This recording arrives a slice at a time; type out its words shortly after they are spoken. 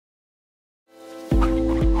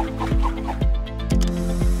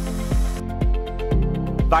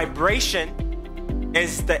Vibration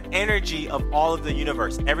is the energy of all of the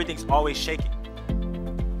universe. Everything's always shaking.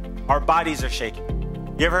 Our bodies are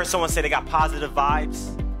shaking. You ever heard someone say they got positive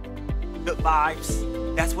vibes? Good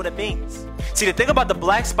vibes? That's what it means. See, the thing about the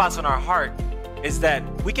black spots on our heart is that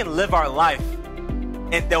we can live our life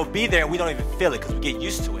and they'll be there and we don't even feel it because we get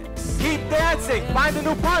used to it. Keep dancing, find a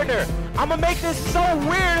new partner. I'm gonna make this so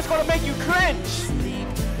weird, it's gonna make you cringe.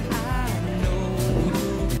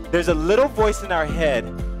 There's a little voice in our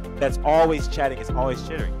head that's always chatting, it's always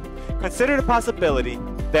chittering. Consider the possibility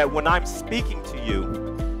that when I'm speaking to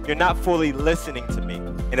you, you're not fully listening to me.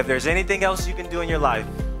 And if there's anything else you can do in your life,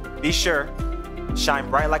 be sure, shine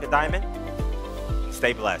bright like a diamond, and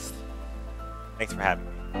stay blessed. Thanks for having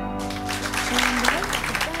me.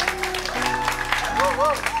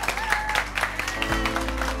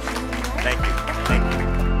 Thank you. Thank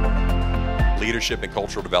you. Leadership and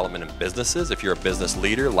cultural development in businesses. If you're a business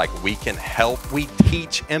leader, like, we can help. We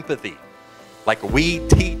teach empathy. Like, we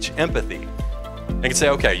teach empathy. You can say,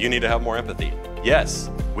 okay, you need to have more empathy.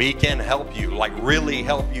 Yes, we can help you, like really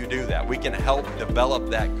help you do that. We can help develop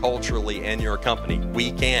that culturally in your company.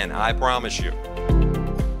 We can, I promise you.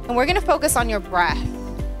 And we're gonna focus on your breath.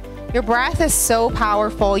 Your breath is so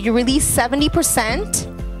powerful. You release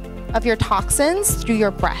 70% of your toxins through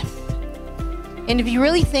your breath. And if you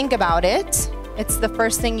really think about it, it's the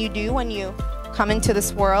first thing you do when you come into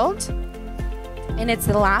this world, and it's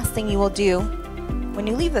the last thing you will do when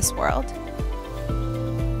you leave this world.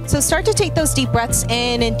 So start to take those deep breaths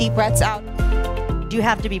in and deep breaths out. You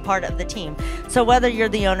have to be part of the team. So whether you're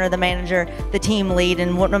the owner, the manager, the team lead,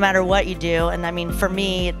 and no matter what you do, and I mean, for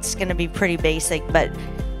me, it's gonna be pretty basic, but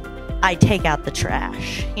I take out the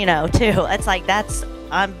trash, you know, too. It's like, that's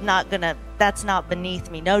not beneath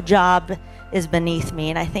me. No job is beneath me.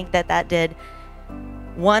 And I think that that did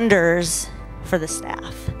wonders for the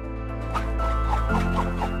staff.